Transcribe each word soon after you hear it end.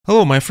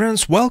Hello my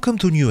friends, welcome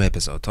to a new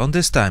episode. On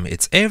this time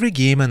it's every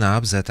game and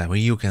app that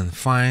you can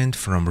find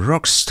from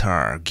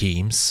Rockstar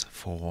games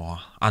for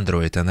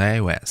Android and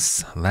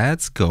iOS.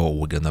 Let's go,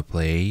 we're gonna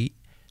play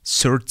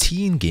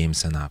 13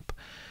 games and app.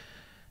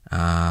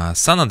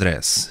 San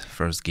Andreas,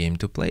 first game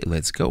to play,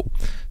 let's go.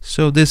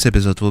 So this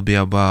episode will be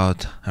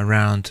about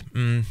around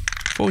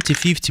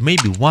 40-50,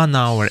 maybe 1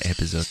 hour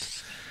episode.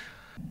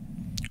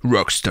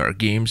 Rockstar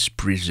Games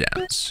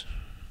presents.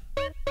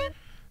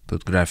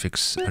 Put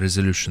graphics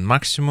resolution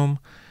maximum,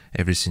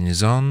 everything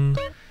is on,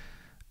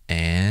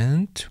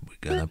 and we're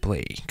gonna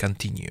play,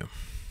 continue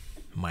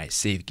my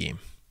save game.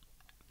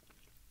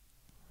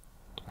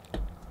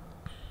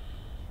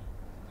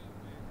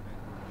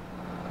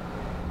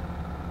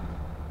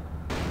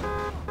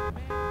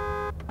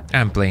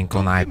 I'm playing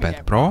on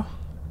iPad Pro,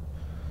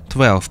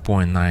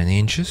 12.9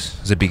 inches,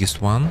 the biggest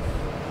one,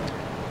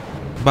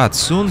 but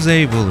soon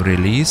they will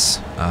release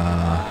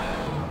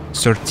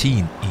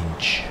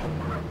 13-inch.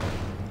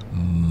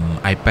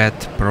 iPad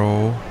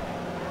Pro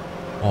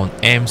on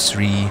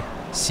M3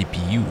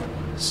 CPU,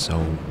 so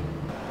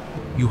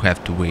you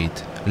have to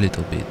wait a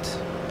little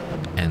bit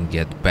and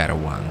get better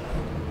one.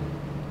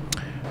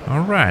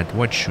 Alright,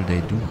 what should I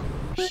do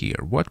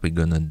here? What we're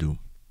gonna do?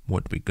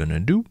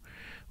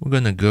 We're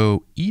gonna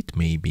go eat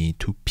maybe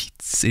to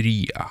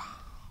pizzeria.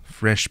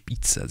 Fresh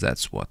pizza,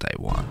 that's what I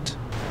want.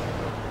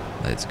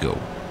 Let's go.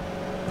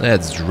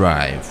 Let's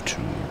drive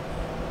to...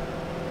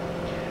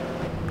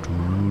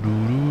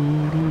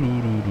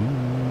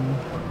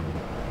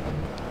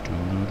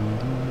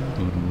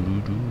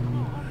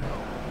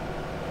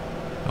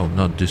 Oh,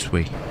 not this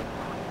way.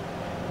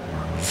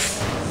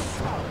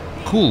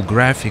 Cool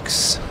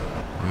graphics,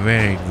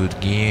 very good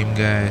game,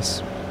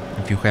 guys.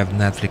 If you have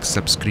Netflix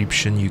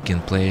subscription, you can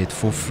play it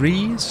for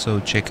free, so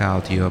check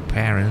out your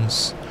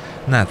parents'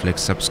 Netflix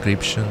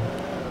subscription.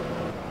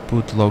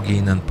 Put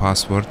login and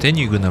password, and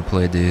you're gonna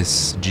play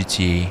this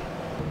GTA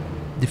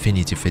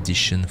Definitive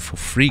Edition for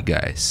free,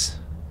 guys,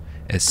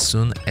 as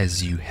soon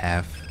as you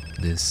have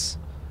this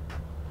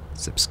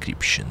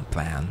subscription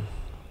plan.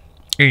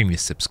 Any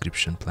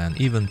subscription plan,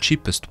 even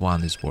cheapest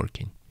one is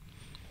working.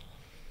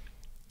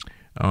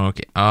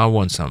 Okay, I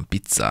want some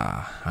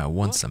pizza.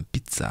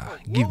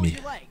 Give me.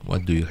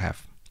 What do you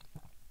have?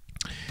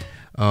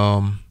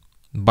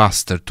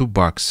 Buster,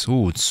 $2.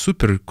 Oh, it's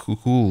super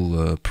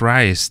cool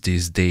price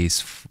these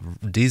days.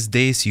 These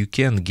days you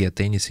can't get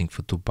anything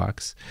for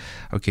 $2.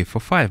 Okay, for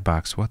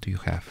 $5, what do you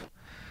have?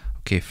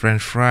 Okay,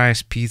 French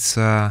fries,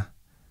 pizza,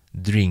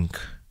 drink,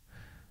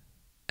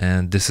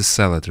 and this is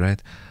salad,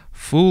 right?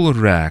 Full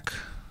rack.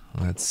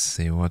 Let's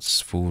see,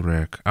 what's full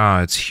rack?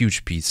 Ah, it's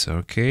huge pizza,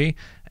 okay.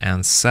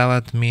 And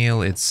salad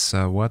meal, it's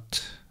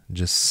what?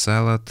 Just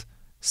salad,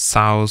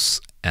 sauce,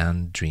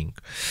 and drink.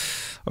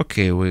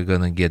 Okay, we're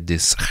gonna get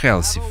this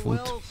healthy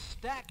food.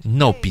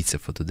 No pizza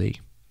for today,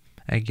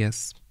 I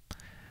guess.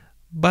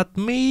 But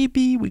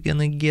maybe we're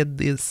gonna get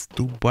this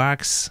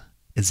 $2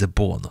 as a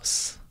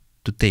bonus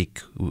to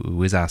take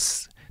with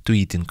us to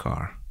eat in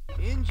car.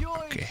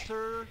 Okay.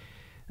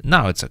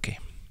 Now it's okay.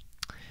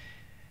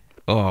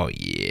 Oh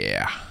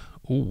yeah.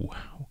 Ooh,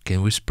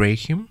 can we spray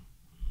him?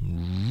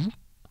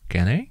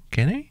 Can I?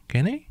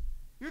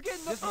 You're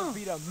getting this must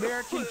be the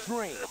American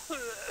dream.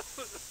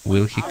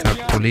 Will he call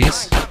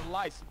police?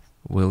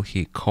 Will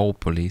he call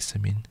police? I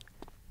mean,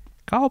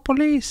 call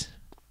police.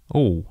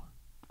 Oh,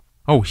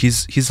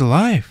 he's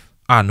alive.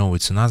 Ah, no,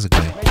 it's another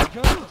guy.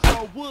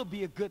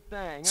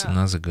 It's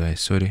another guy.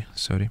 Sorry.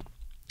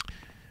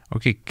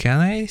 Okay, can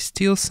I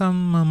steal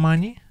some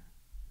money?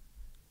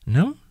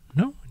 No,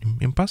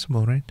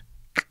 impossible, right?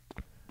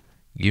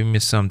 Give me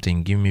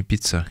something. Give me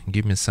pizza.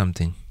 Give me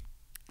something.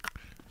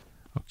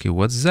 Okay,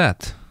 what's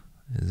that?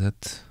 Is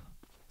that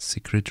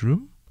secret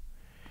room?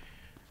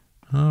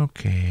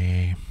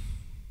 Okay.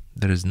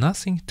 There is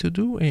nothing to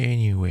do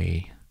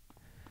anyway.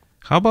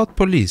 How about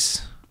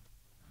police?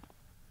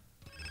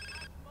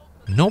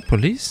 No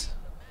police?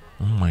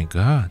 Oh my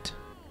god.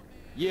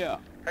 Yeah.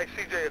 Hey,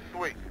 CJ, it's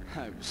Sweet.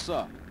 Hey, what's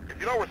up? If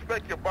you don't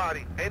respect your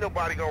body, ain't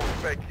nobody gonna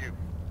respect you.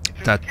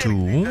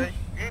 Tattoo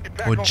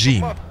or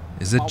gym?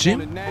 Is it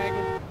gym?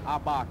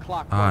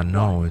 Ah,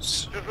 no,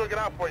 it's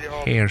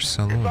hair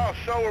salon. It's all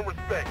show and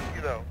respect,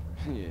 you know.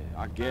 Yeah,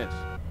 I guess.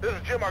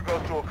 There's a gym I go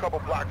to a couple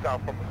blocks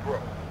out from the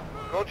Grove.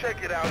 Go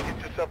check it out and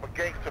get yourself a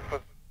gangster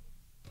for...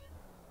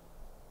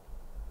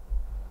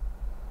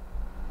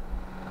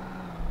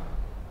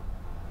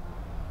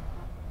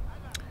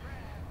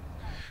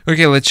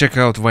 Okay, let's check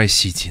out Vice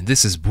City.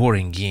 This is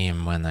boring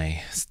game when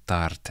I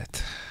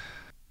started.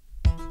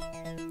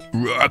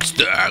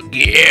 Rockstar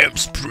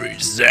Games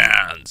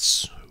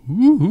presents.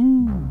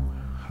 Woohoo!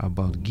 How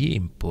about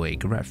gameplay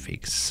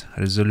graphics?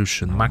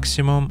 Resolution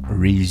maximum.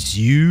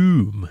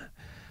 Resume.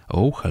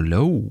 Oh,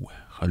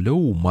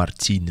 hello,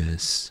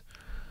 Martinez.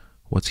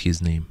 What's his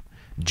name?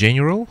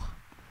 General?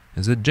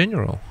 Is it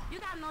General? You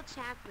got no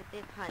chance with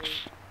this, honey.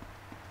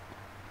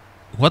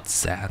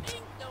 What's that?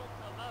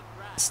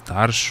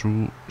 Star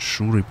shoe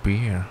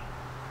repair.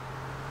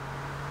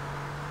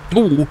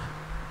 Oh,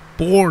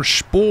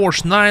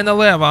 Porsche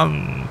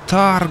 911.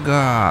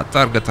 Targa.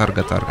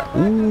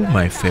 Ooh,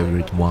 my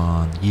favorite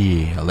one.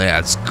 Yeah,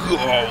 let's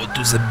go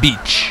to the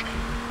beach.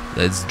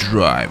 Let's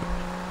drive.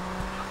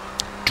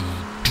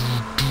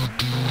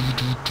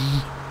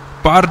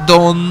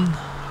 Pardon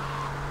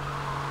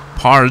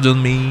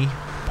me.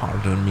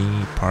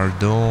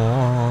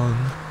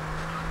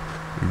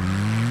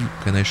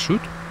 Can I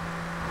shoot?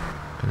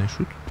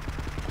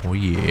 Oh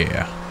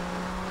yeah.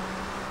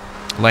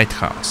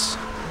 Lighthouse.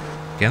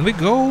 Can we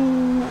go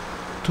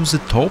to the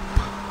top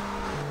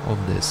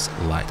of this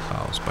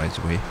lighthouse, by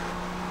the way?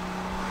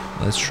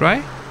 Let's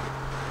try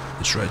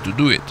to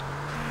do it.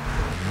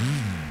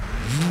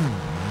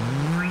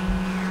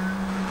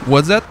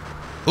 What's that?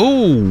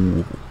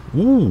 Oh!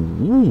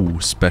 Ooh,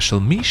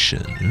 special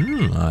mission.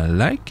 I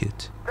like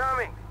it.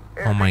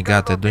 Oh my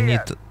god, I don't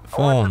need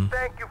phone.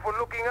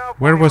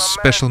 Where was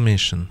special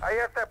mission?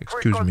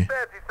 Excuse me.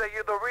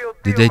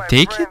 Did I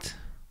take it?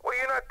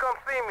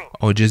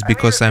 Or just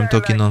because I'm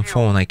talking on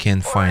phone I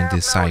can't find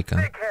this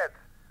icon?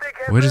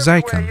 Where is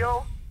icon?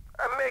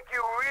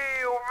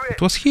 It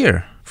was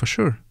here, for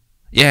sure.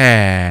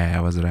 Yeah,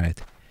 I was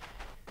right.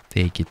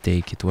 Take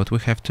it. What we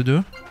have to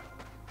do?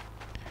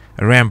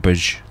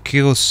 Rampage.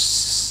 Kill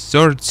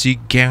 30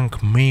 gang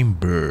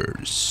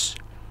members.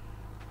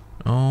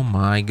 Oh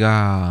my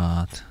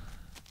god.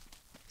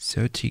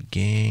 30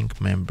 gang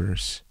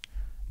members.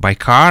 By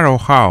car or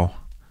how?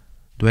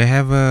 Do I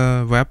have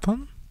a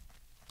weapon?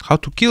 How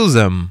to kill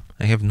them?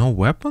 I have no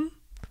weapon?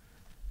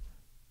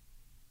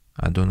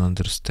 I don't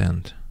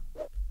understand.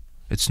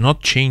 It's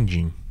not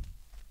changing.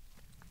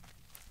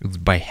 It's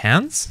by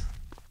hands?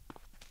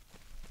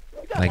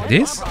 Like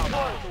this?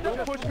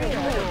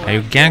 Are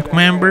you gang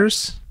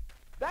members?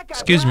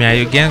 Excuse me, are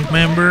you gang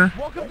member?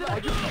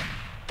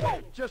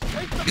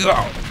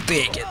 Oh,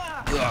 take it.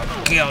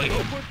 Oh, kill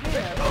you.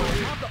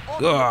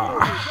 Oh.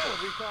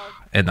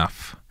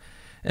 Enough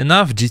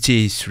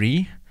GTA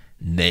 3.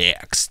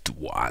 Next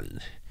one.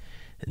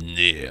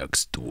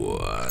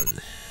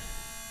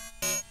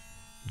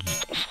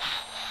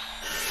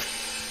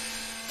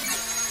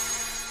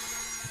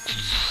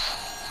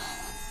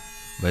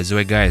 By the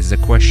way, guys, the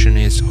question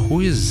is, who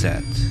is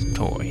that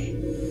toy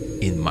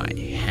in my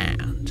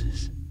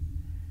hand?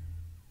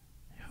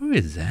 Who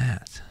is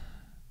that?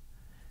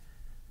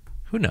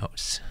 Who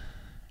knows?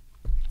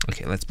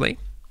 Okay, let's play.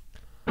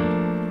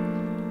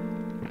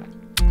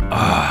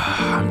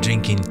 I'm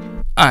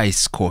drinking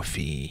iced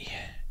coffee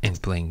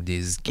and playing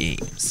these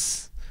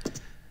games.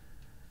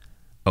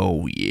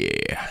 Oh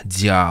yeah,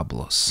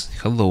 Diablos.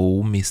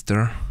 Hello,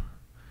 mister.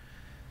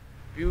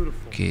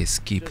 Beautiful. Okay,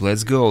 skip.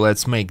 Let's go.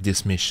 Let's make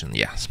this mission.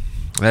 Yes.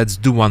 Let's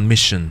do one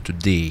mission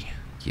today.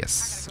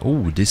 Yes.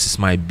 Oh, this is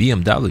my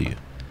BMW.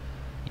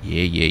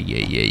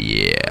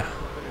 Yeah.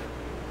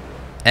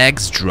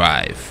 X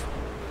drive.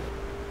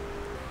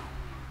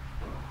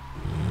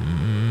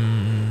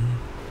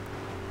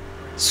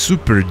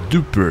 Super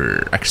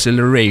duper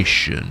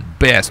acceleration.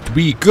 Best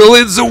vehicle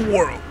in the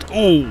world.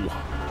 Oh.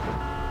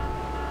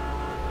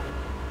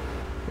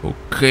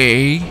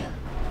 Okay,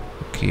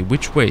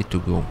 which way to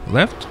go?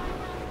 Left?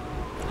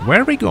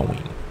 Where are we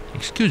going?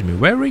 Excuse me,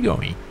 where are we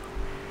going?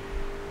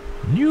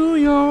 New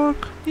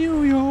York,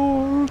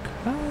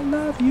 I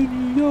love you,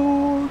 New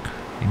York.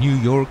 New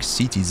York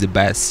City is the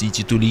best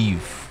city to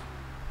live.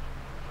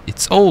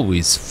 It's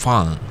always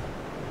fun.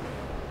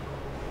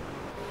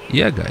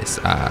 Yeah, guys,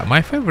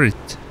 my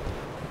favorite,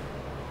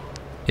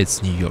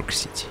 it's New York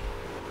City.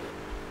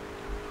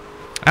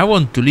 I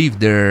want to live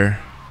there.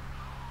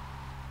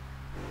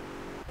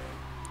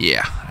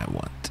 Yeah, I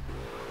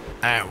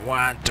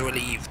want to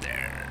live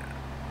there.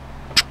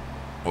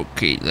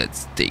 Okay,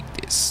 let's take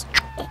this.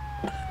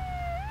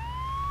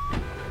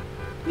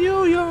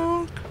 New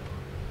York.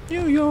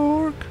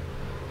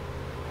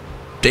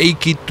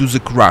 Take it to the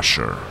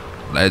crusher.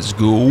 Let's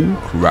go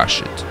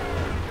crush it.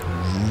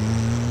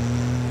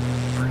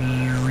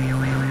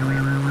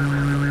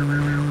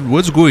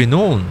 What's going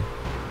on?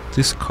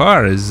 This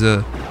car is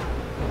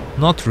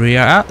not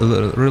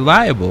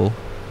reliable.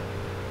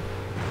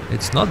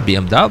 It's not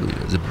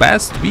BMW, the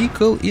best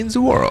vehicle in the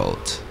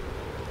world.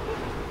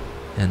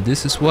 And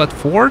this is what,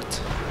 Ford?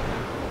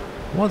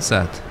 What's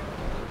that?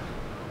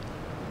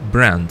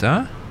 Brand,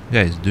 huh?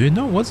 Guys, do you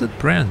know what that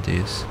brand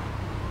is?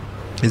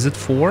 Is it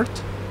Ford?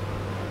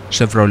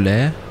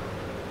 Chevrolet?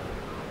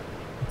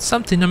 It's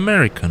something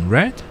American,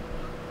 right?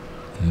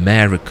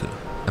 America.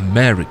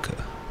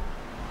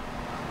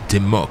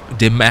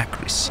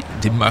 Democracy.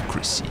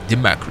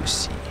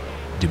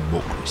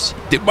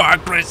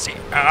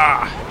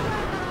 Ah!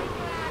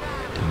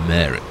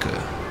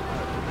 America.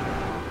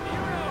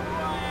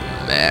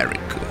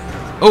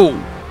 Oh!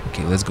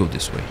 Okay, let's go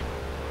this way.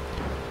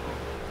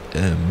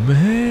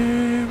 America.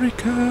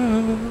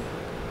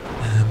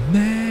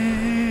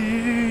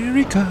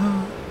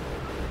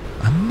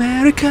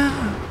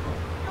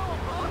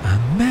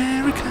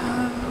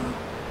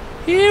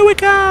 Here we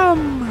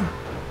come!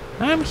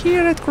 I'm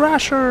here at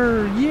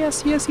Crusher.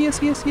 Yes, yes, yes,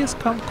 yes, yes.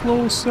 Come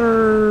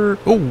closer.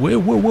 Oh, whoa,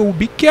 whoa, whoa.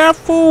 Be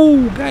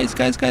careful. Guys,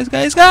 guys, guys,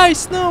 guys,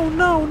 guys. No,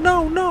 no,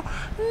 no, no.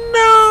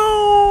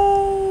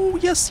 No.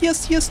 Yes,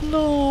 yes, yes,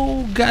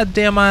 no. God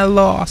damn, I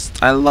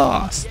lost. I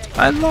lost.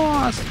 I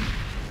lost.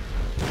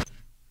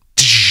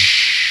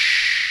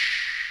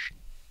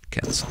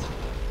 Cancel.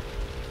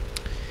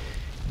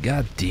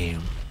 God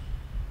damn.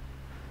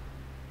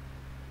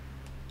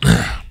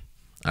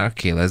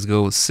 Okay, let's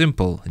go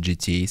simple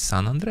GTA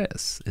San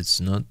Andreas. It's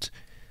not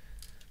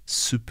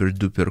super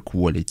duper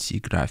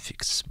quality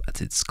graphics, but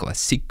it's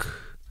classic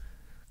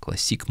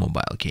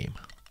mobile game.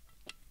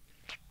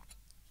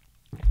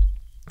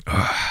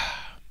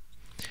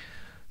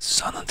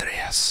 San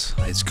Andreas,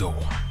 let's go.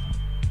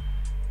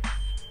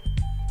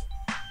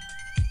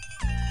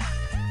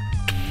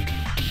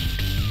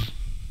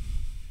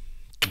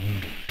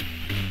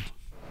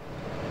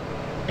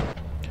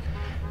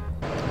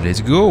 Let's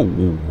go.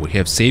 Ooh, we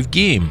have save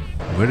game.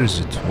 Where is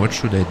it? What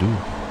should I do?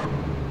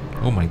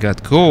 Oh my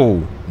god,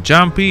 go!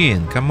 Jump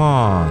in! Come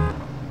on!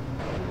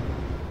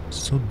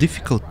 So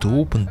difficult to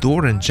open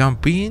door and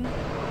jump in?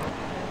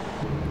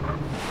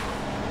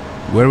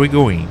 Where are we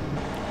going?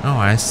 Oh,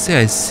 I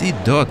see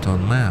dot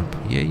on map.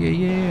 Yeah, yeah,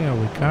 yeah,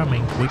 we're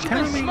coming,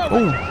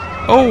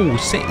 Oh,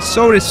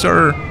 sorry,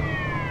 sir.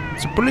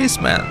 It's a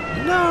policeman.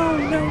 No.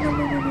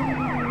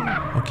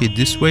 Okay,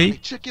 this way. Hey,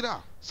 check it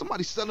out.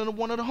 Somebody's selling to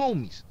one of the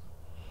homies.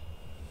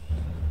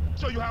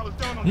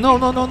 No.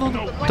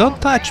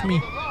 Don't touch me.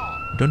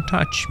 Don't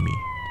touch me.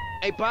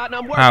 Hey, partner,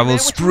 I'm I will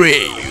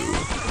spray you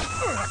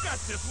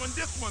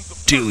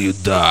till you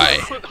die.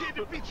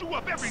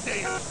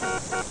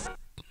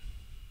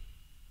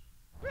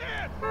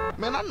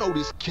 Man, I know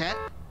this cat.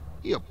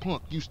 He a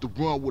punk used to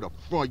run with a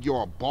front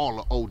yard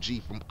baller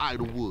OG from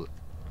Idlewood.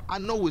 I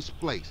know his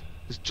place.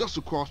 It's just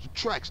across the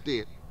tracks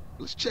there.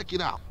 Let's check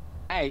it out.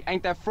 Hey,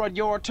 ain't that front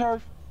yard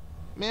turf?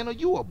 Man, are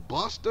you a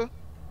buster?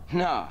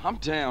 Nah, I'm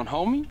down,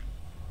 homie.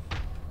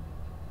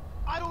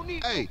 I don't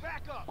need hey,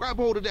 grab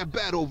hold of that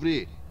bat over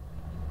there.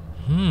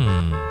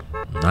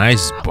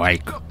 Nice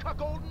bike.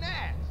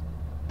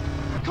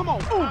 Come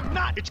on, I'm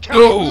not. It's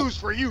counting lose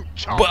for you,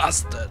 chump.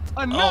 Bastard.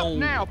 Enough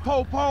now,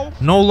 po-po.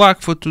 No luck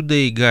for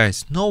today,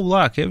 guys. No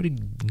luck. Every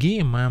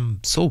game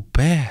I'm so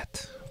bad.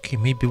 Okay,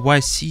 maybe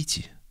Vice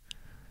City.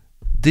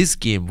 This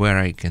game where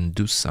I can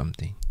do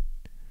something.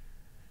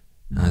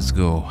 Let's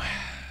go.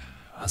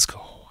 Let's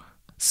go.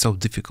 So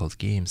difficult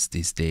games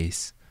these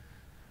days.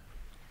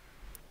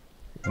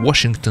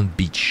 Washington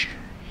Beach.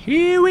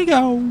 Here we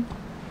go.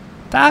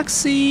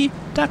 Taxi.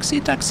 Oh,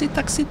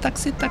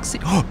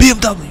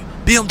 BMW.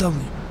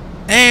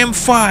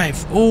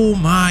 M5. Oh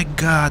my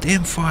god.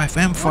 M5.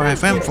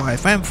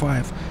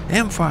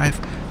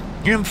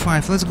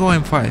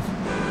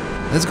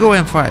 Let's go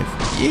M5.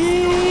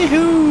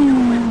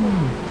 Yee-hoo.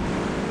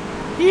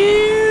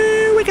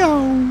 Here we go.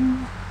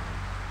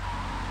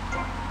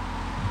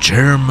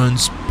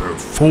 German's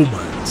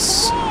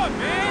performance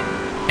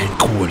and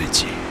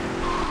quality.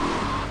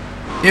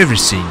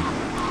 Everything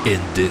in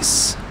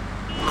this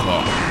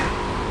car.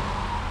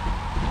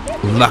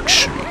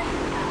 Luxury.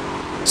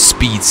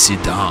 Speed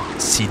sedan.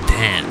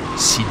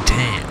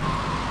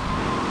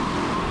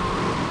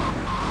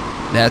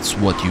 That's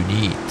what you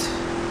need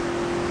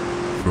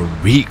from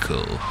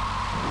vehicle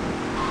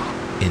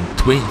in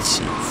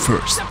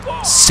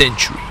 21st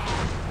century.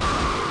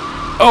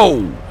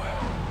 Oh!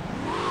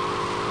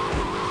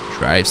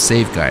 Drive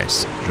safe,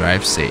 guys.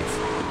 Drive safe.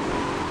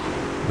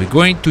 We're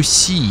going to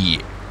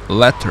see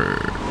letter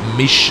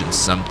mission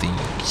something.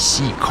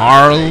 See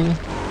Carl.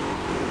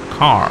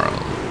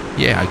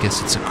 Yeah, I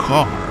guess it's a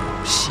car.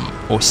 C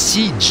or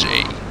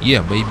CJ.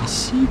 Yeah, baby,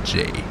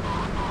 CJ.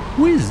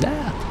 Who is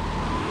that?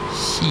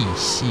 C.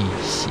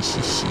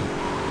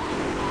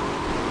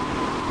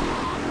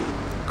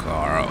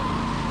 Carl.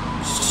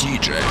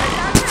 CJ.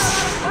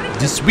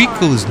 This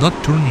vehicle is not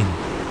turning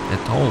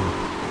at all.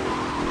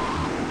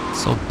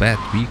 So bad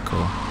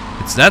vehicle.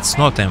 That's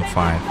not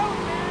M5.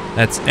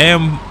 That's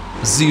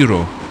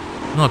M0,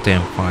 not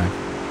M5.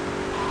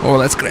 Oh,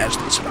 let's crash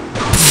this one.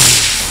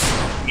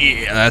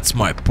 Yeah, that's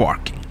my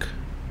parking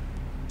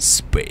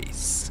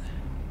space.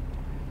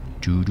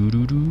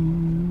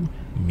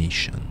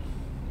 Mission.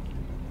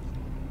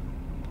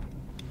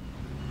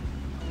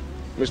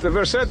 Mr.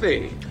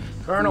 Versetti.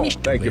 Colonel,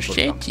 thank you for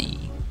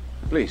coming.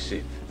 Please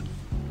sit.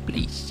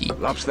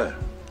 Lobster?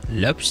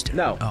 Lobster?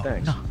 No,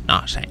 thanks.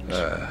 No, thanks.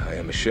 I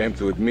am ashamed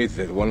to admit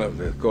that one of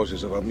the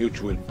causes of our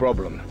mutual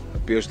problem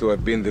appears to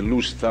have been the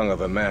loose tongue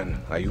of a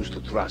man I used to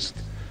trust.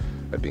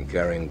 I've been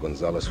carrying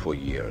Gonzalez for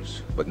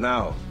years, but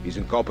now his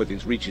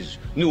incompetence reaches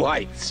new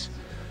heights.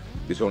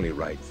 It's only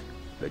right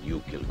that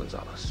you kill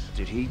Gonzalez.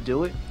 Did he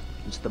do it?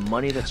 It's the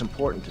money that's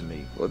important to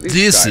me. Well,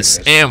 this is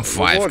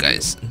M5,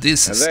 guys.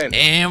 This is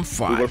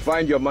M5. We will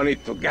find your money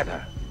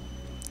together.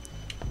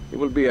 He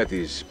will be at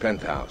his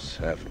penthouse,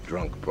 half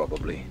drunk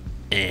probably.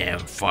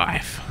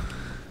 M5.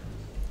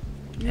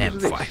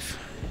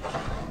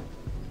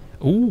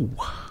 Ooh.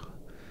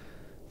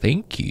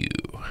 Thank you.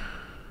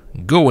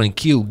 Go and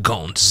kill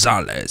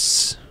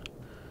Gonzalez.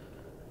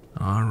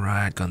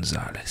 Alright,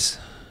 Gonzalez.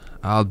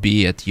 I'll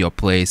be at your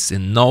place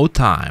in no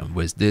time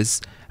with this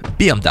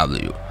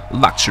BMW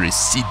luxury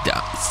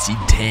sedan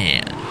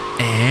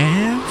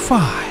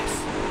M5.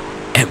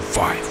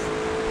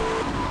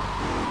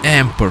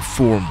 M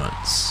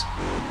performance.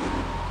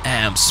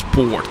 M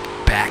sport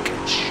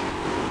package.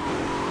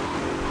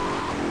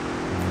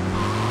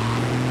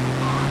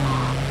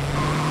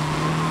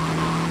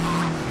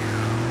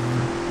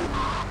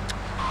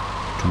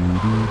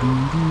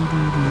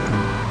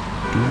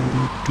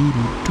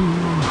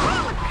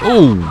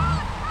 Oh!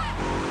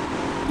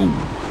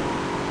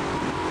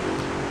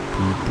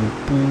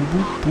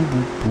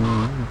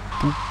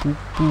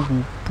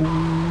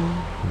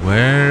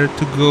 Where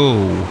to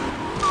go?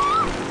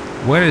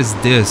 Where is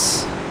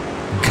this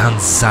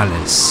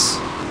Gonzalez?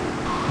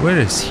 Where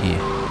is he?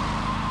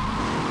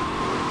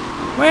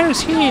 Where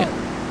is he?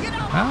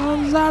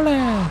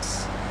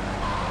 Gonzalez!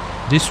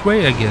 This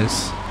way, I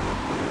guess.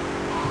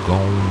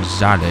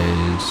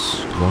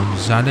 Gonzalez,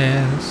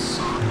 Gonzalez,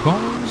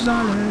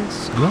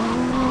 Gonzalez,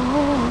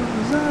 Gonzalez.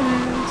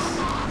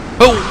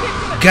 Oh,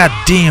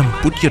 goddamn!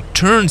 Put your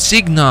turn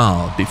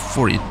signal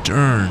before you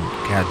turn.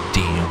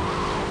 Goddamn.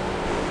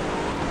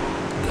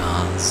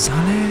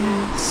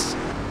 Gonzalez,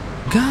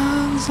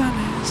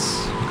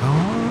 Gonzalez,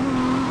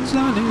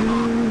 Gonzalez,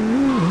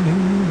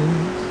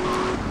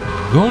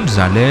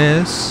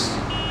 Gonzalez.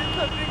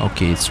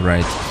 Okay, it's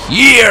right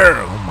here.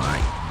 Oh my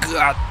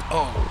god.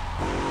 Oh.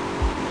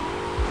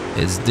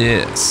 Is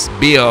this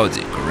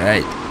building,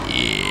 right?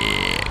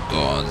 Yeah,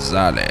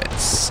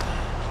 Gonzalez.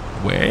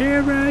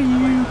 Where are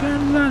you,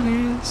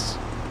 Gonzalez?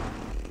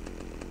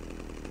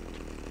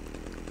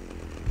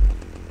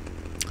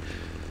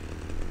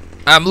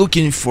 I'm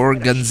looking for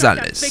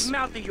Gonzalez. That big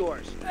mouth of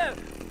yours.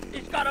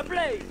 It's got a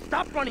blaze.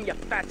 Stop running, you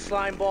fat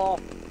slime ball.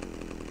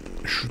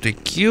 Should I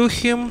kill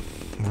him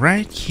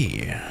right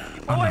here?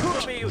 Away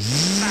from me, you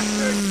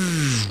bastard.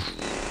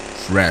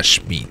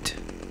 Fresh meat.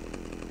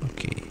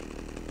 Okay.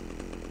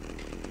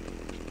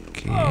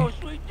 Oh,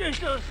 sweet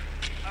Jesus.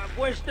 I've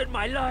wasted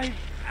my life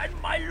and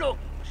my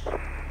looks.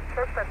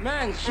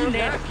 Man, soon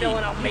as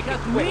killing, I'll make it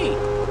quick.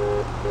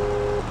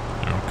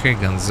 Okay,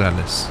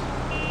 Gonzalez.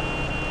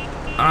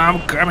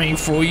 I'm coming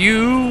for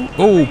you.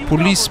 Oh,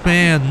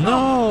 policeman.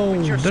 No,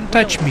 don't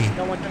touch me.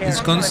 It's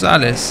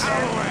Gonzalez.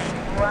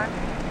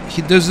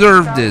 He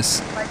deserved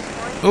this.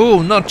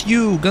 Oh, not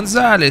you,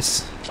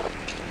 Gonzalez.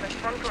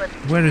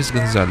 Where is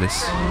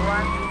Gonzalez?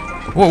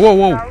 Whoa, whoa,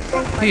 whoa!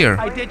 Here.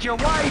 I did your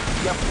wife.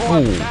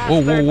 Oh,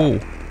 whoa, whoa, whoa!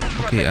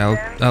 Okay,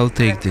 I'll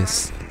take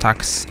this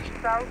taxi.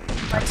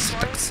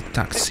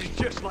 Taxi.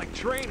 Just like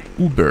training.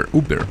 Uber,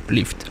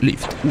 Lyft,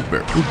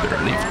 Uber,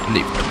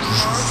 Lyft.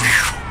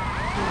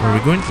 Where are we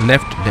going?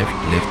 Left.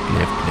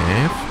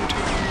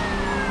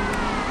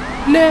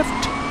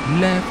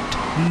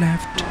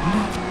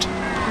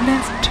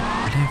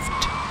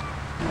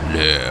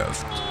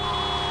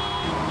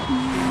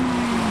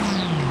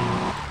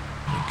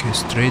 Okay,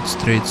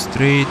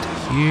 straight.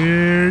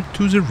 Here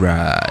to the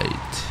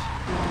right.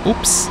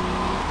 Oops.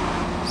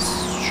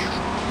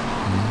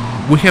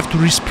 We have to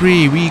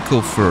respray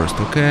vehicle first.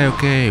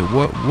 Okay.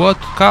 What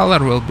color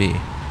will be?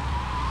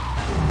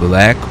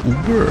 Black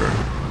Uber.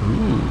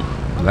 Ooh,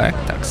 black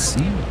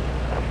taxi.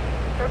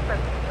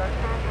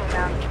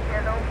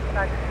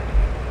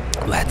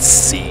 Let's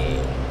see.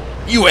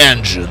 New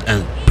engine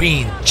and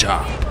paint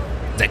job.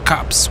 The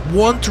cops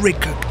won't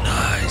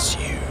recognize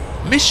you.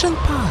 Mission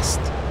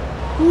passed.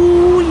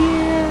 Ooh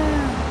yeah.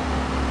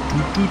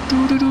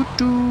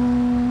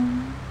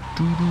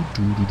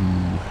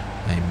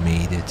 I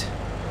made it.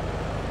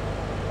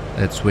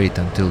 Let's wait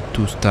until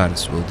 2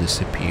 stars will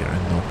disappear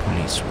and no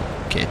police will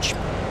catch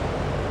me.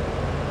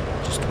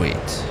 Just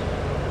wait.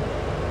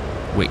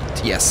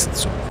 Yes,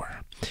 it's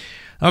over.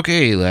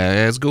 Okay,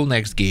 let's go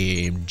next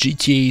game.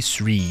 GTA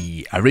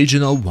 3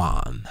 Original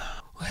 1.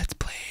 Let's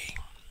play.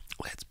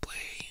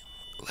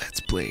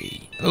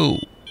 Oh,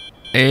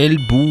 El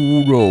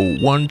Burro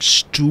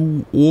wants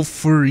to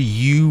offer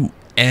you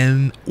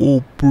an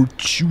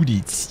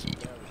opportunity.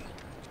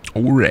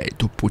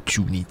 Alright,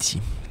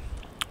 opportunity.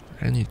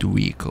 I need a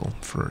vehicle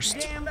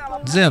first.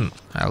 Then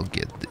I'll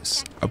get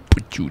this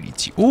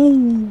opportunity.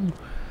 Oh,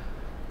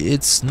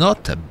 it's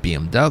not a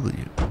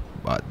BMW,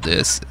 but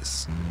this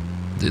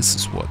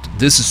is what?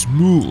 This is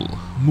Mule.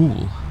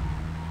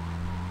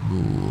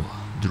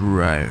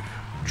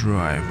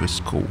 Drive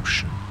with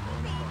caution.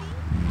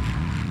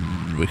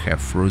 We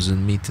have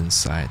frozen meat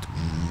inside.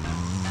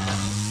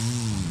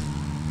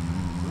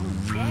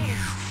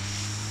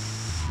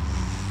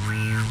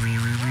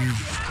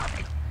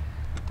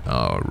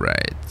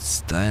 Alright,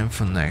 it's time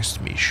for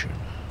next mission.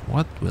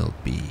 What will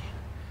be?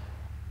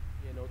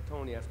 You know,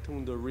 Tony, I've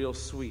tuned her real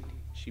sweet.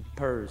 She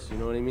purrs, you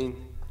know what I mean?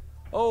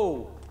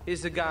 Oh,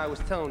 here's the guy I was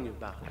telling you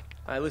about.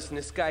 Alright, listen,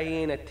 this guy, he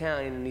ain't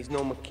Italian and he's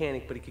no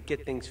mechanic, but he could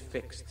get things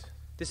fixed.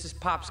 This is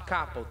Pop's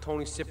capo,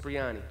 Tony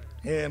Cipriani.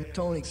 Yeah, I'm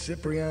Tony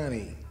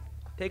Cipriani.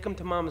 Take him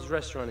to Mama's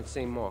restaurant at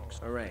St. Mark's,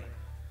 alright?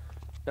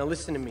 Now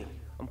listen to me.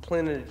 I'm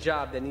planning a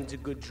job that needs a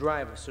good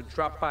driver, so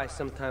drop by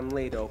sometime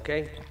later,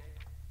 okay?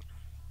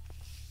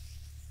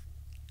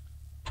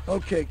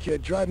 Okay,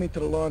 kid, drive me to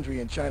the laundry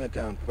in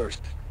Chinatown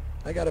first.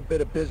 I got a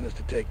bit of business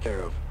to take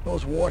care of.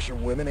 Those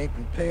washerwomen ain't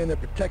been paying their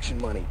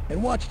protection money.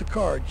 And watch the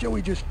car,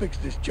 Joey just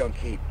fixed this junk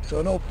heap.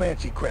 So no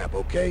fancy crap,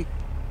 okay?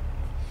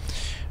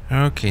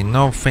 Okay,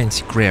 no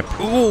fancy crap.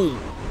 Oh!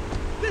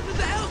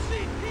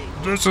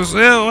 This is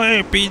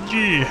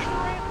LAPD.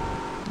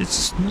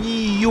 This is New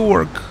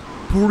York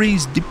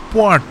Police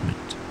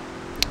Department.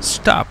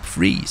 Stop,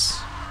 freeze.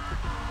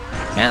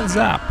 Hands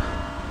up,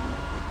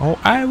 or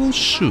I will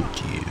shoot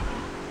you.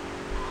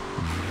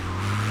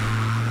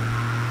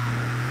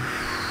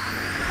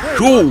 Hey,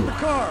 oh! watch the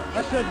car.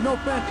 I said no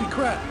fancy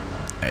crap.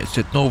 I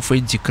said no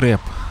fancy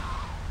crap.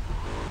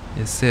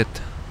 I said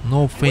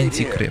no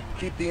fancy Wait here. crap.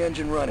 Keep the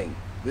engine running.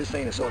 This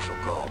ain't a social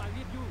call.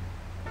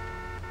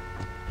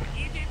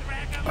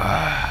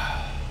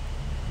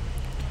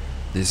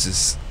 This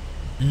is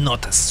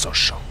not a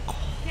social call.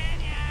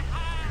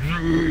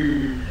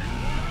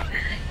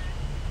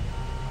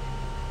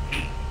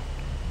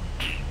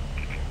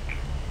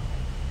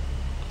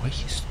 Why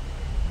he's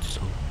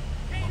so...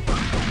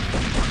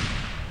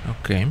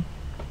 Okay.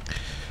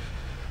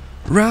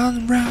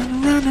 Run,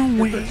 run, run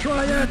away. It's a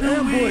triad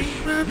ambush.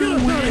 Run Get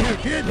us away. out of here,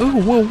 kid.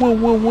 Oh, whoa, whoa,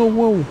 whoa, whoa,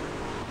 whoa.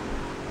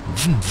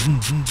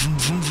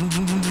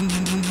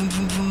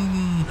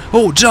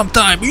 Oh, jump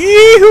time!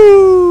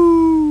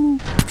 Yee-hoo!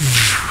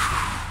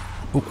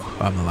 Oh,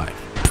 I'm alive.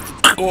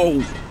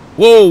 Oh,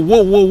 whoa,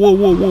 whoa, whoa, whoa,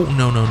 whoa, whoa!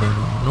 No, no, no,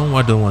 no, no!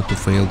 I don't want to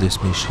fail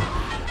this mission.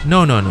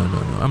 No, no, no, no,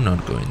 no! I'm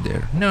not going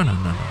there. No, no,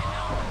 no, no,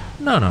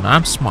 no, no, no!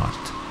 I'm smart.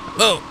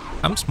 Oh,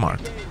 I'm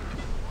smart.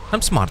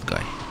 I'm smart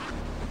guy.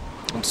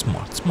 I'm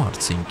smart, smart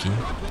thinking.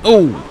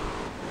 Oh,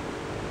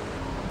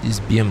 this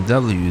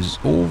BMW is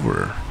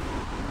over.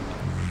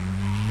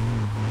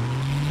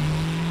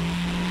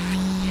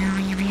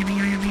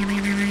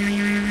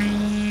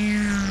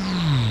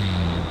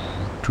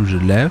 To the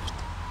left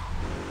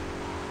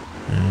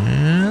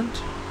and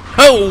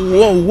oh,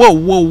 whoa, whoa,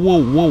 whoa,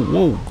 whoa, whoa,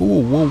 whoa,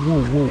 whoa, whoa,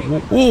 whoa,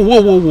 whoa, whoa,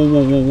 whoa, whoa,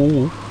 whoa, whoa,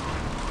 whoa, whoa.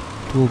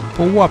 It will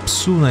blow up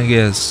soon, I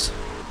guess.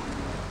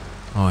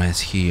 Oh, it's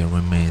here.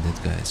 We made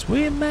it, guys.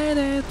 We made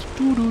it.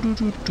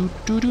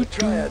 The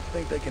triads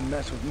think they can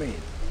mess with me.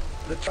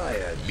 The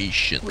triads.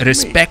 Mission. With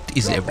Respect me.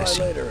 is Drop by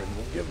everything. later and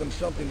we'll give them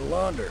something to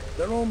launder.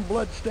 Their own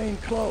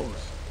blood-stained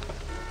clothes.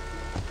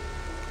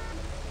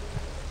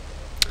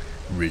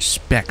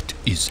 Respect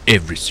is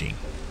everything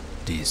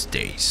these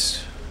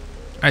days.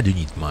 I don't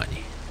need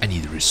money. I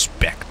need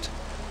respect.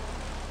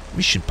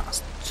 Mission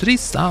passed.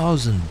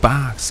 3,000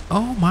 bucks.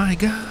 Oh my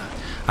god.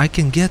 I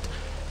can get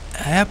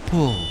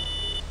Apple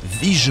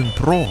Vision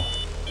Pro.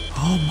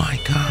 Oh my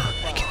god.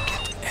 I can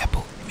get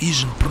Apple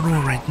Vision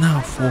Pro right now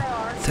for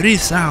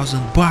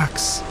 3,000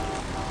 bucks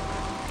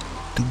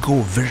to go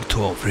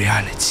virtual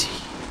reality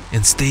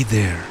and stay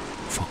there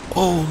for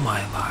all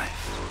my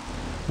life.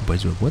 Oh, by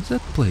the way, what's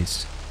that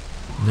place?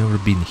 Never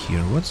been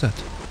here. What's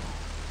that?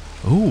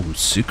 Oh,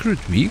 secret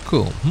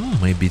vehicle.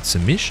 Maybe it's a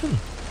mission.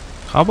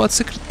 How about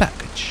secret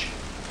package?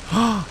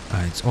 Ah,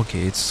 it's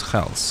okay. It's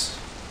health.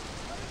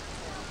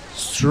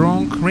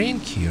 Strong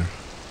rank here.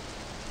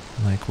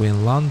 Like we're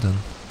in London.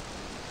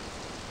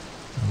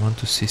 I want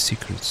to see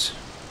secrets.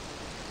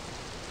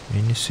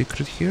 Any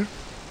secret here?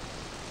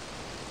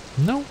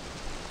 No.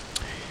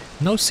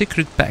 No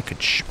secret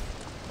package.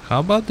 How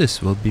about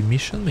this? Will be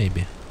mission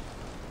maybe?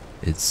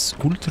 It's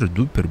ultra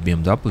duper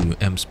BMW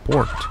M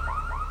Sport.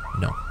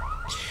 No.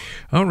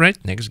 Alright,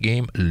 next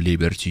game,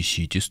 Liberty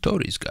City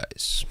Stories,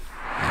 guys.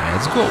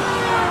 Let's go.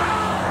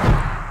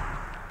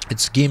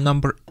 It's game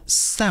number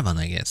 7,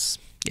 I guess.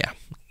 Yeah,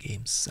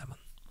 game 7.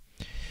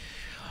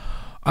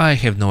 I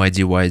have no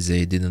idea why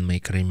they didn't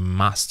make a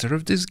remaster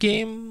of this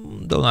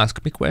game. Don't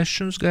ask me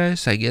questions,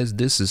 guys. I guess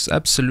this is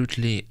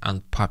absolutely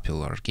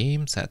unpopular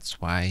game. That's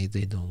why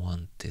they don't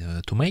want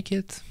to make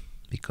it.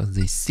 Because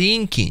they're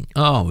thinking,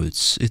 oh,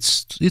 it's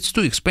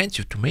too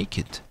expensive to make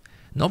it.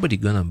 Nobody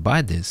gonna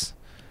buy this.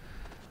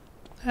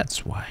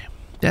 That's why.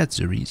 That's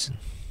the reason.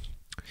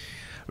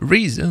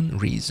 Reason.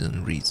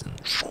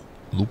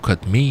 Look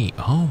at me.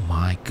 Oh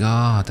my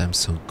god, I'm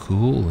so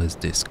cool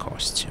with this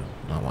costume.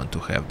 I want to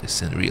have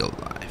this in real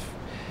life.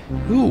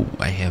 Ooh,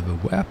 I have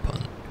a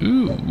weapon.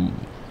 Ooh.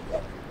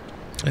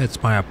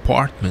 That's my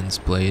apartment's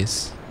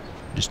place.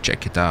 Just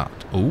check it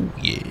out. Oh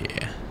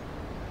yeah.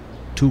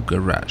 2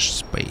 garage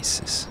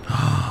spaces.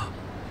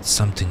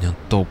 Something on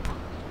top.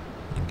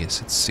 I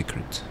guess it's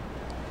secret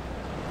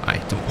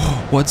item.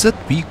 Oh, what's that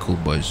vehicle,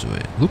 by the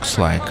way? Looks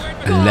like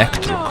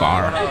electro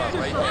car,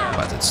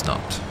 but it's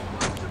not.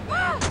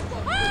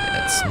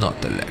 It's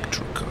not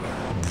electro car.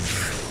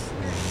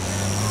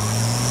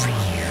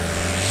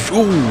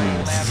 Ooh,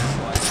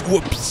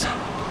 whoops.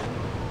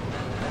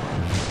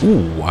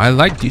 Ooh, I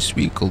like this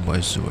vehicle, by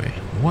the way.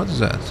 What's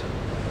that?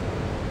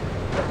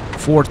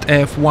 Ford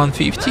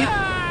F-150?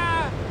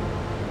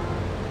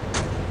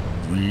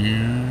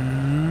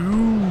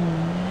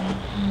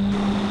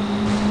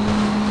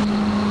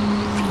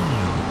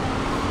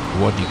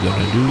 What you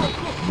gonna do?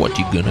 What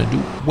you gonna do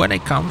when I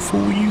come for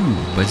you?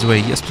 By the way,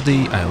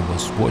 yesterday I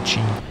was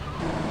watching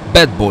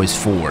Bad Boys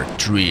 4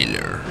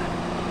 trailer.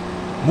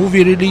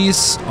 Movie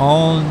release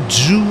on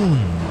June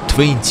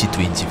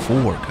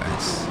 2024,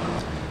 guys.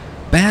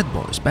 Bad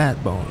boys,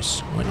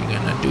 what you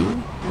gonna do?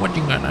 What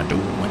you gonna do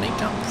when they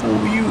come for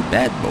you?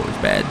 Bad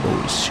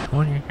boys,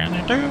 what you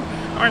gonna do?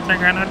 What you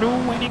gonna do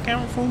when they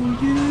come for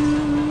you?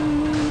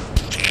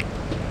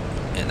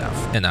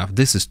 Enough.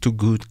 This is too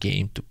good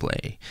game to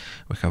play.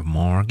 We have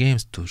more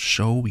games to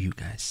show you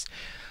guys.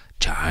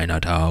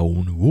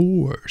 Chinatown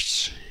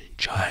Wars.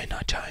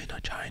 China.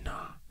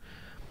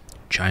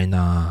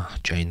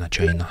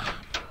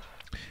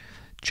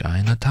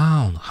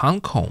 Chinatown,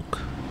 Hong Kong,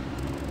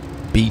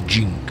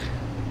 Beijing.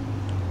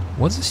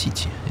 What's the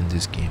city in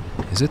this game?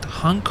 Is it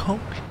Hong Kong?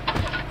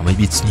 Or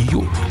maybe it's New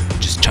York.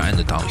 Just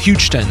Chinatown,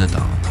 huge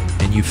Chinatown,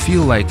 and you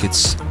feel like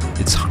it's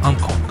Hong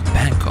Kong,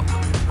 Bangkok,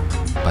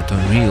 but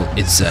on real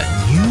it's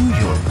New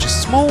York,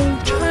 just small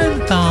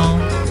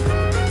Chinatown.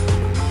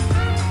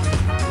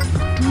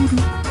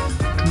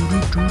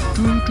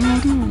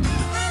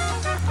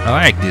 I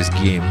like this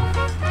game.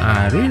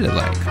 I really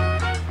like.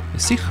 You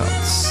see how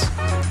it's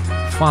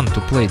fun to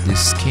play.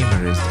 This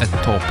camera at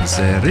top is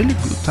a really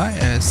good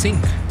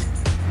thing.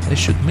 They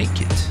should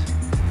make it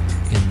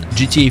in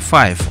GTA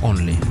 5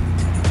 only.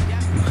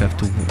 You have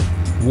to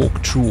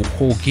walk through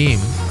whole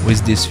game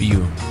with this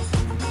view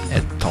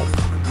at top,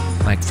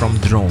 like from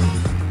drone,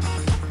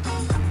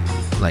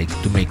 like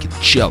to make it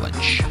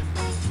challenge.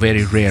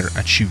 Very rare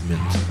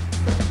achievement.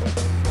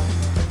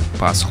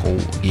 Pass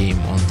whole game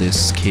on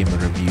this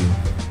camera view.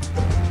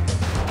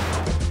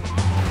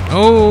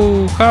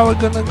 Oh, how are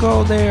we gonna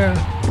go there?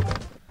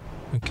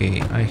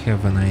 Okay, I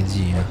have an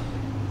idea.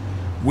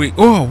 We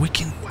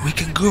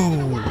can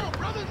go.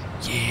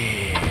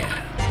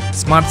 Yeah.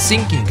 Smart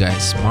thinking,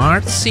 guys.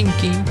 Smart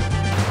thinking.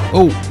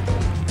 Oh,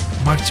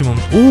 maximum.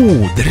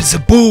 Oh, there is a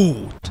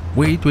boat.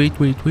 Wait.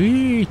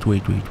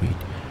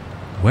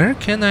 Where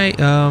can I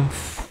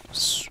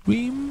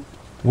swim?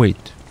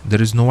 Wait,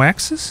 there is no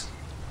access?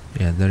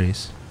 Yeah, there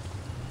is.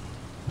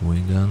 We're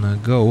gonna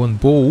go on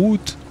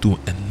boat to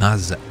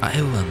another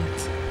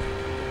island.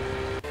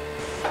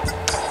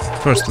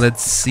 First,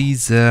 let's see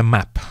the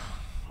map.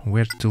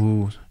 Where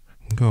to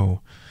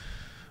go?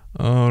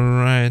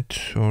 Alright.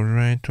 To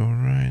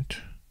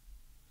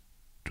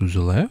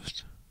the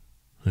left?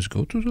 Let's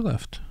go to the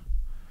left.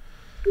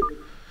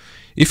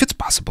 If it's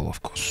possible,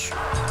 of course.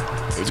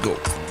 Let's go.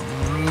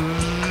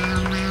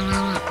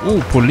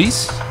 Oh,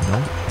 police?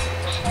 No.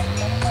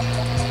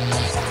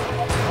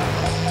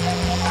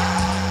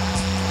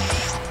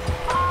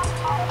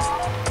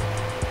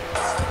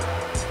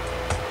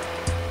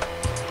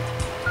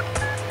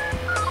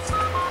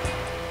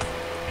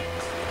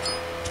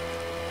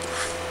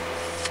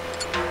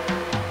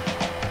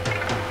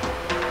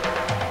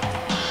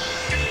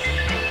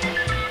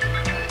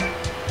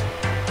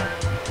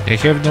 I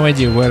have no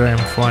idea where I'm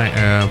flying,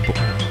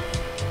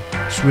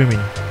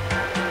 swimming.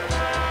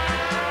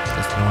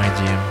 Just no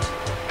idea.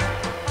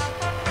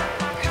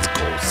 Let's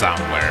go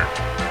somewhere.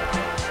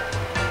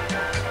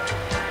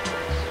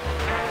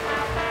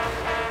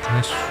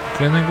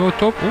 Can I go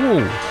top?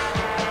 Oh!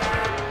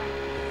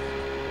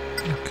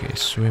 Okay,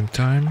 swim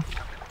time.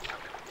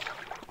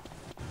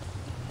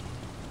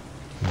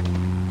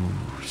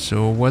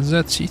 So what's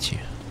that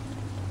city?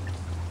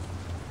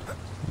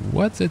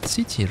 What's that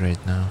city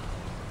right now?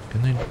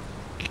 Can I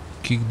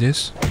kick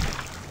this?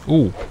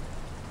 Oh,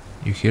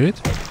 you hear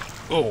it?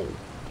 Oh,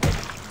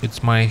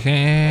 it's my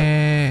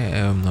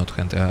hand. Not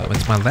hand.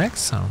 It's my leg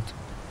sound.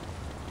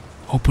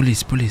 Oh,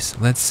 police!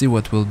 Let's see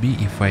what will be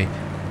if I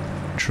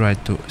try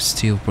to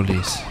steal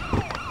police.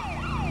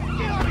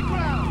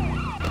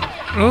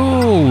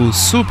 Oh,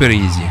 super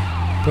easy.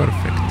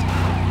 Perfect.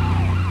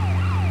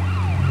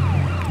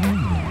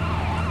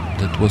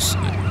 That was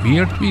a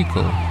weird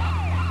vehicle.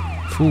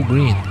 Full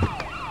green.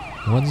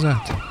 What's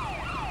that?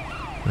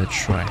 Let's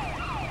try.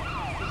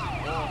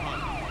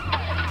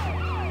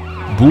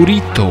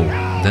 Burrito,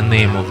 the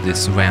name of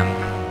this van.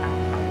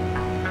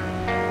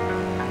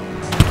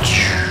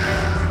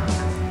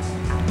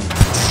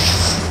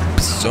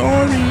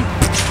 Sorry.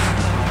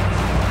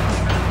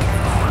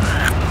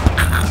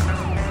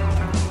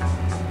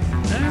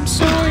 I'm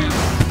sorry.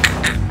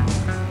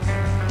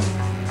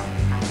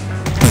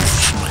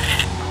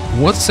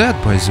 What's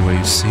that, by the way?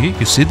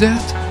 You see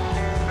that?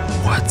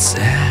 What's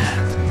that?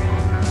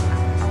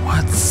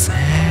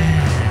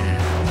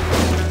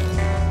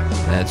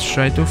 Let's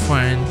try to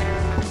find.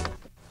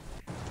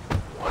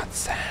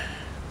 What's that?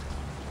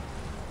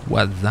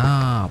 What's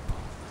up?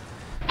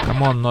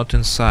 Come on, not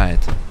inside.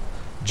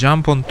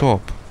 Jump on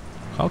top.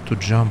 How to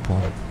jump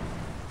on?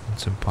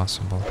 It's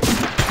impossible.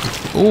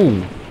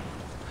 Oh!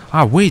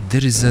 Ah, wait,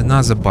 there is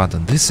another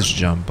button. This is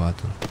jump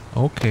button.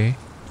 Okay.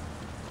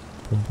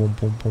 Boom.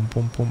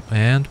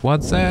 And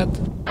what's that?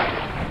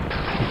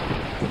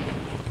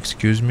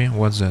 Excuse me,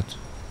 what's that?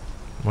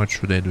 What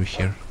should I do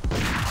here?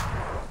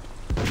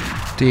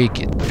 Take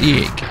it.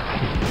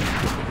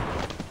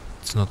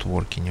 It's not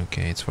working,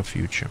 okay, it's for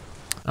future.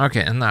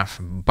 Okay, enough.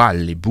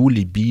 Bully.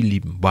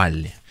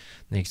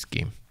 Next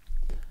game.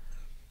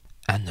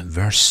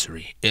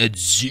 Anniversary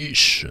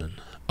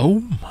Edition. Oh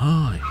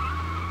my.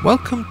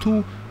 Welcome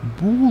to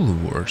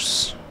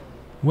Bulwars.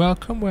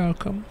 Welcome,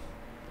 welcome.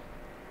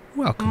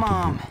 Welcome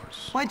Mom, to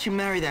Bulwars. why'd you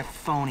marry that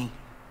phony?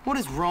 What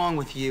is wrong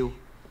with you?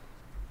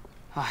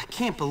 I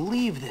can't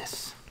believe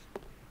this.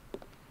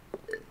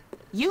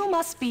 You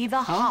must be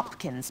the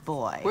Hopkins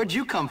boy. Where'd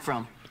you come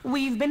from?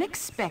 We've been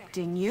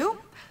expecting you.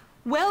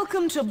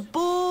 Welcome to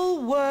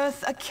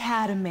Bulworth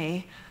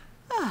Academy.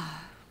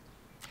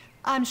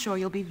 I'm sure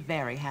you'll be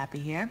very happy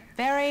here.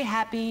 Very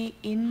happy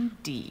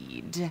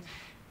indeed.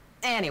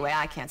 Anyway,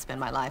 I can't spend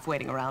my life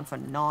waiting around for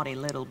naughty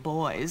little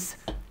boys.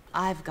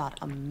 I've got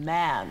a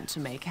man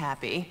to make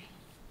happy.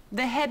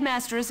 The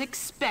headmaster is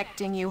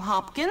expecting you,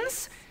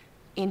 Hopkins,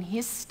 in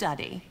his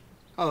study.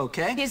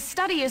 Okay. His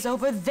study is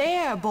over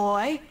there,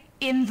 boy,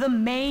 in the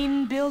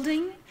main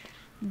building.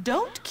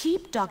 Don't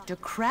keep Dr.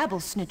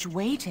 Crabblesnitch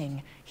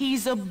waiting.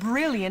 He's a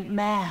brilliant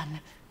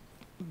man.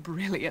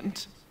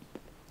 Brilliant.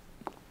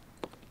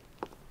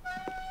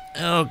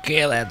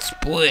 Okay, let's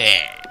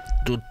play.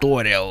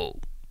 Tutorial.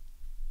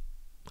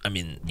 I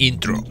mean,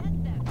 intro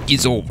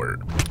is over.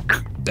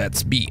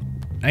 That's B.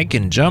 I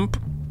can jump.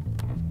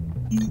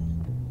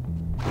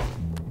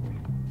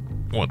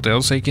 What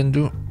else I can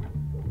do?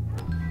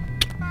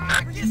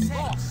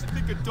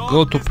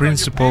 Go to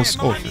principal's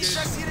office.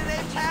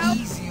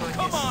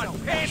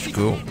 Let's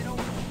go.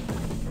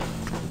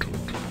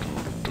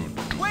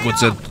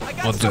 What's that?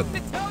 What's that?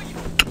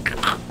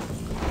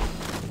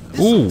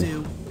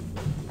 Ooh.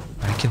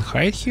 I can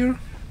hide here?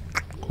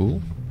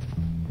 Cool.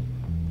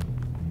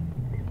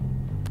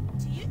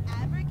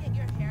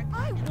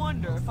 I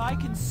wonder if I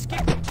can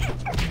skip.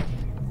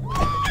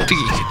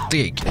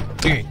 Take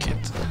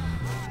it.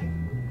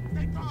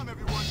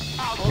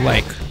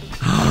 Like.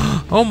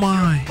 Oh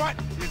my!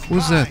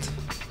 Who's that?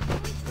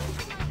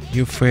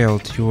 You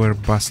failed, you were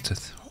busted.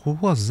 Who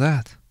was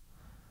that?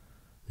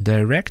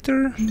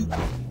 Director?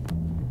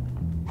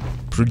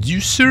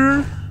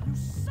 Producer?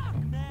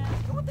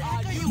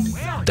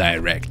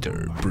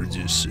 Director,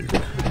 producer.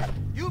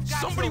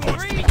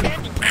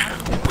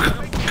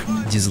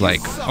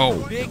 Dislike.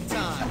 Oh.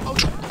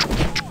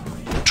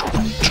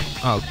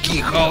 I'll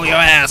kick all your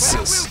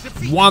asses.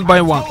 One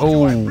by one.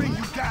 Oh.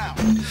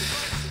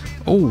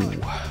 Oh.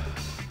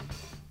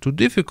 Too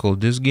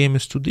difficult. This game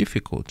is too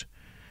difficult.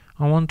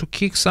 I want to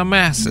kick some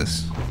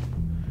asses.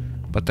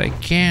 But I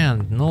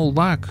can't. No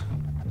luck.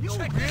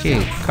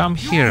 Okay, come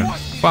here.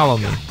 Follow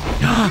me.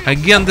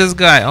 Again this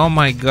guy. Oh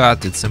my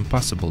god, it's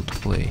impossible to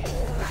play.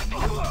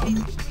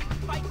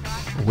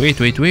 Wait.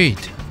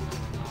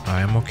 I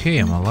am okay,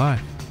 I'm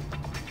alive.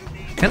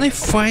 Can I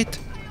fight?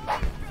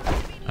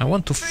 I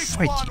want to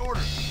fight you.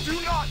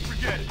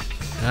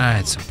 Ah,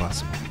 it's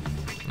impossible.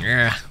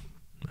 Yeah.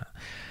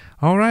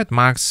 Alright,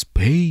 Max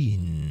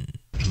Payne.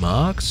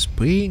 Max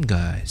Payne,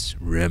 guys.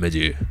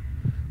 Remedy.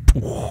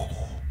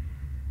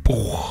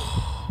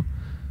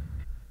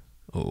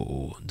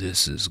 Oh,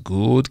 this is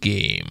good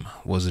game.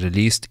 Was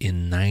released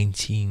in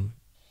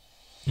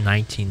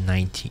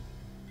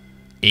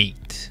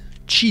 1998.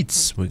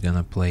 Cheats, we're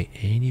gonna play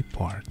any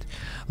part.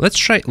 Let's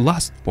try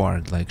last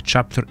part, like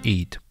chapter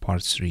 8,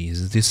 part 3.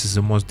 This is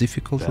the most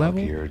difficult level?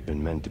 Valkyr had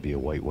been meant to be a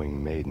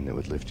white-winged maiden that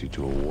would lift you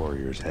to a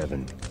warrior's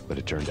heaven, but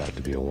it turned out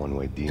to be a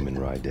one-way demon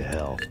ride to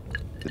hell.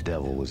 The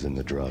devil was in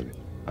the drug.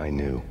 I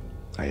knew.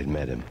 I had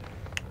met him.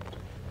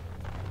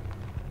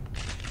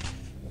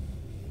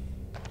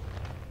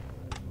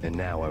 And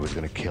now I was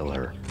gonna kill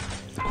her.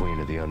 The queen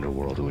of the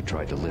underworld who had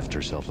tried to lift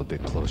herself a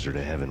bit closer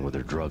to heaven with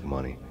her drug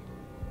money.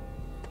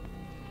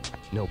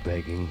 No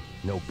begging,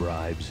 no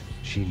bribes.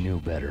 She knew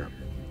better.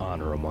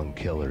 Honor among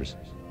killers.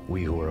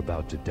 We who were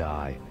about to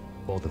die.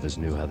 Both of us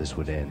knew how this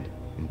would end.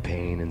 In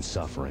pain and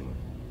suffering.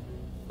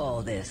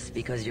 All this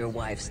because your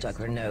wife stuck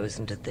her nose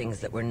into things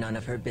that were none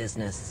of her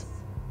business.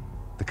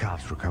 The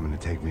cops were coming to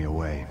take me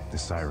away. The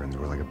sirens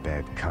were like a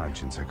bad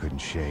conscience I couldn't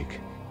shake.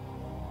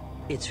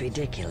 It's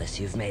ridiculous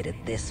you've made it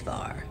this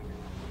far.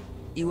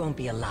 You won't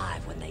be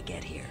alive when they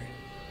get here.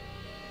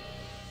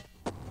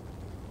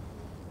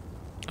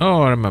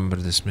 Oh, I remember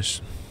this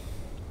mission.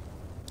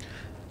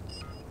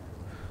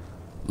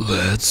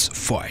 Let's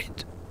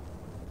fight.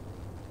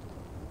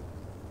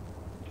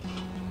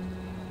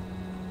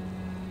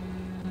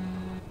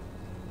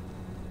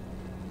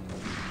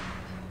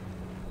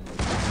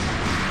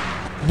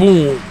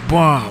 Boom,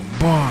 bam,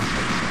 bam.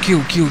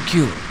 Kill.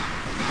 Kill.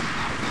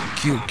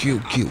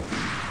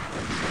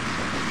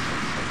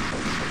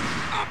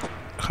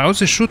 How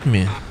they shoot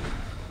me?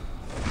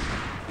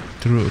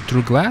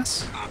 Through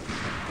glass?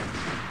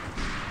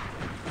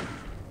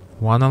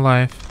 One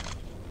alive.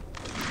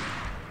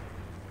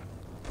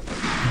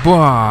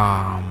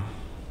 Bam!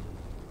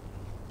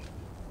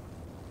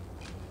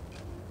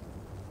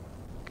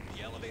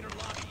 The elevator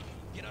lobby.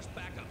 Get us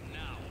back up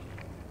now.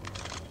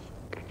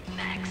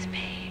 Max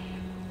Payne,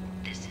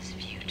 this is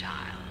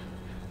futile.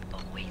 A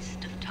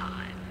waste of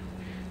time.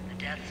 The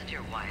deaths of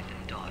your wife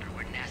and daughter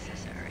were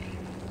necessary.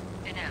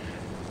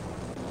 Inevitable.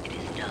 It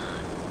is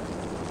done.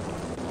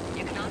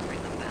 You cannot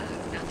bring them back.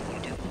 Nothing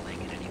you do will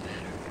make it any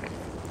better.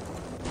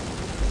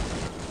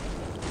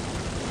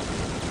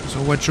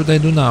 So what should I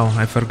do now?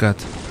 I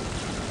forgot.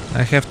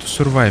 I have to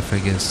survive, I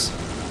guess.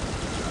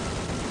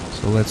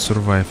 So let's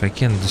survive. I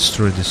can't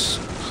destroy this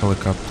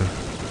helicopter.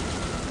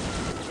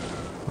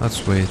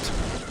 Let's wait.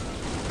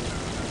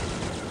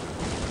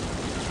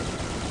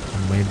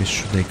 Maybe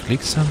should I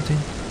click something?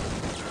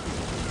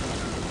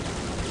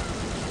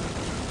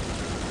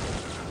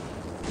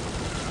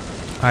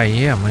 Ah,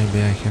 yeah,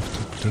 maybe I have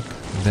to click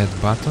that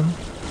button.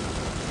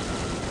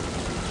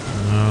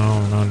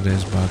 No, not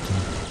this button.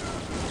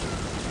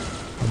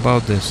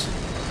 About this.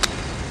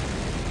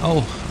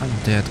 Oh, I'm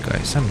dead,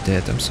 guys. I'm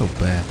dead. I'm so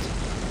bad.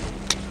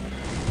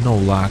 No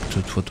luck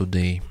for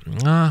today.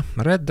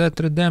 Red Dead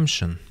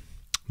Redemption.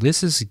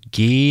 This is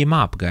Game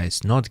Up,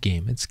 guys, not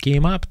game. It's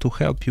Game Up to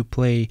help you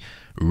play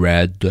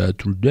Red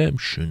Dead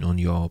Redemption on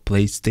your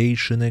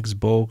PlayStation,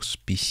 Xbox,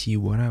 PC,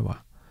 whatever.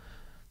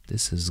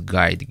 This is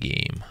guide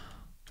game.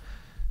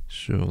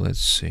 So let's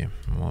see.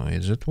 Well,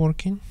 is it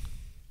working?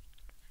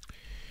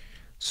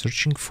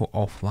 Searching for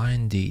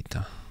offline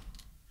data.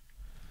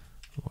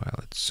 While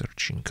it's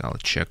searching, I'll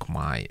check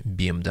my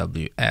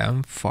BMW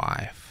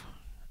M5.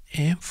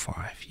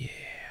 M5,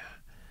 yeah.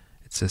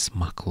 It says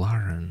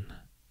McLaren,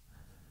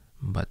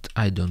 but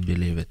I don't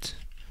believe it.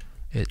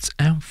 It's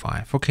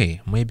M5. Okay,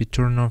 maybe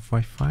turn off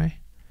Wi-Fi.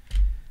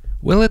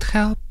 Will it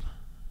help?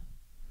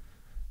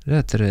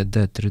 Red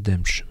Dead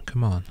Redemption,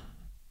 come on.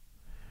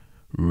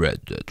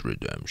 Red Dead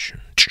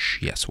Redemption.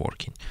 Yes,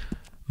 working.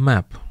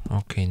 Map,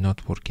 okay,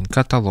 not working.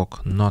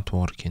 Catalog, not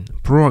working.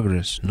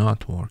 Progress,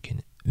 not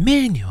working.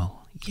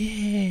 Manual,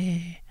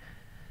 yeah.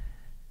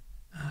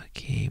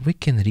 Okay, we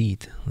can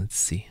read. Let's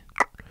see.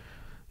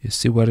 You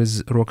see what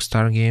is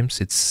Rockstar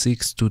Games? It's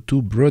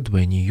 622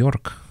 Broadway, New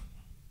York.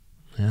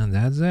 And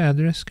that's the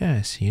address,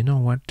 guys. You know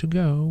where to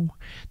go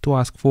to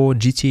ask for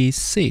GTA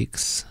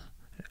 6.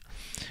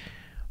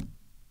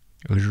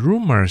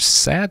 Rumors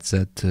said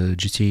that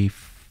GTA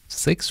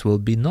 6 will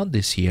be not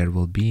this year,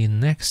 will be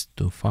next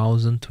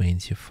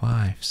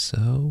 2025.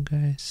 So,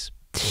 guys,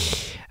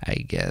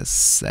 I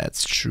guess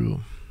that's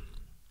true.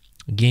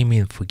 Game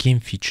info, game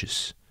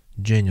features,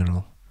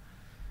 general.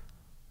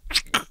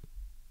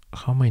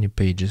 How many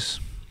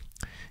pages?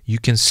 You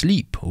can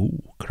sleep.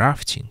 Oh,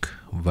 crafting,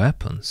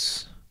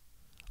 weapons,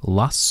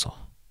 lasso,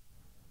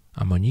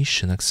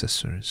 ammunition,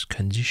 accessories,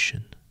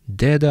 condition,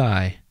 dead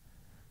eye.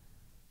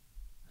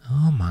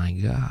 Oh my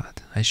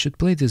god, I should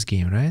play this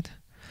game, right?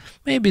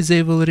 Maybe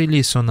they will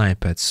release on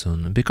iPad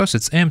soon, because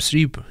it's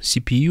M3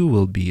 CPU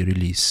will be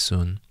released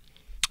soon.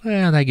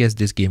 And I guess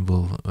this game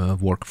will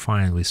work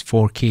fine with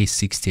 4K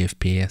 60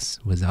 FPS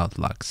without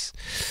lags.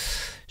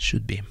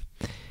 Should be.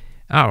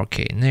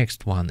 Okay,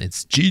 next one.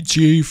 It's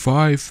GTA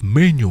 5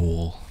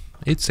 manual.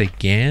 It's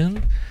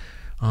again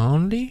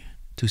only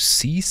to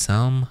see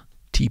some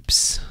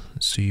tips.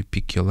 So you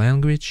pick your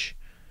language.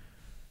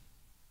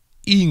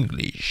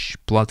 English.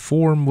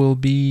 Platform will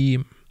be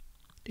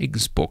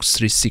Xbox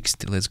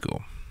 360. Let's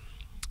go.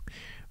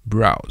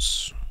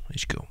 Browse.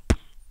 Let's go.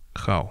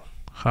 How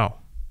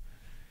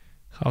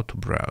to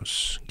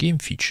browse. Game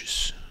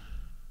features.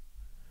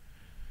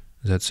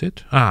 That's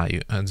it.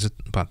 You at the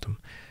bottom.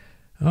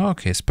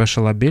 Okay,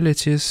 special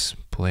abilities,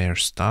 player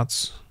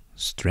stats,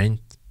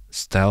 strength,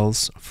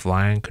 stealth,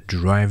 flying,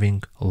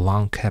 driving,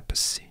 lung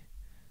capacity.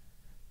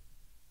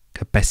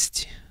 I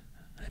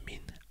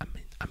mean.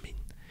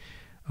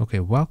 Okay,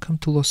 welcome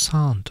to Los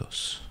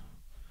Santos.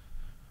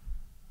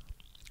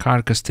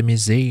 Car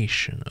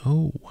customization.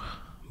 Oh,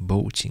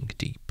 boating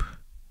deep.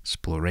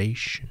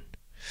 Exploration.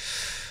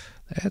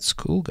 That's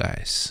cool,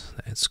 guys.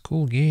 That's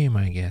cool game,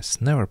 I guess.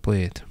 Never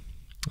played it.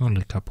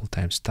 Only a couple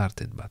times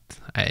started, but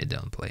I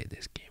don't play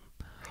this game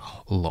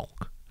long.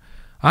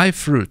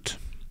 iFruit.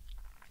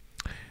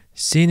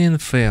 Seen in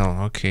fail.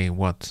 Okay,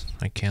 what?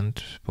 I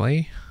can't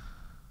play?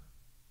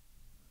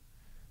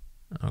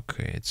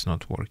 Okay, it's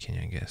not working,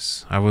 I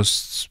guess. I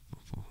was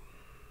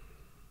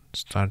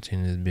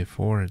starting it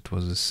before, it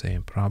was the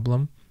same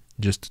problem.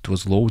 Just it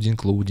was loading,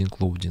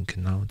 and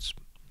now it's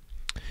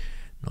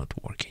not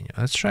working.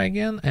 Let's try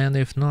again, and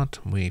if not,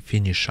 we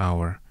finish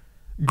our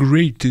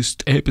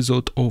greatest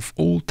episode of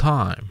all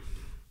time.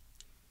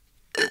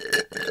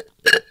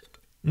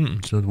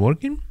 It's not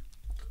working?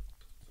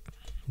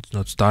 It's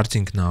not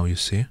starting now, you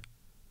see?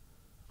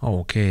 Oh,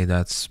 okay,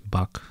 that's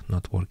bug,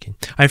 not working.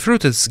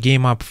 iFruit is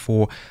game up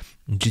for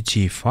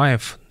GTA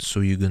 5,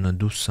 so you're gonna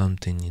do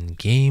something in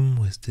game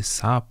with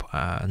this app.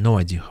 No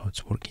idea how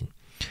it's working.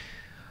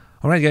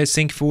 Alright guys,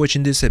 thank you for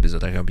watching this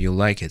episode. I hope you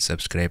like it.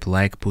 Subscribe,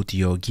 like, put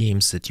your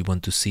games that you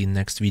want to see in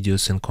next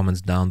videos in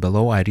comments down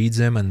below. I read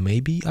them and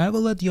maybe I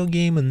will add your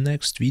game in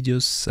next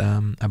videos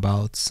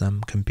about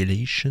some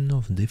compilation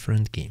of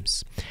different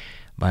games.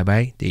 Bye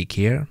bye, take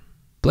care,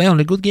 play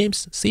only good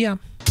games, see ya!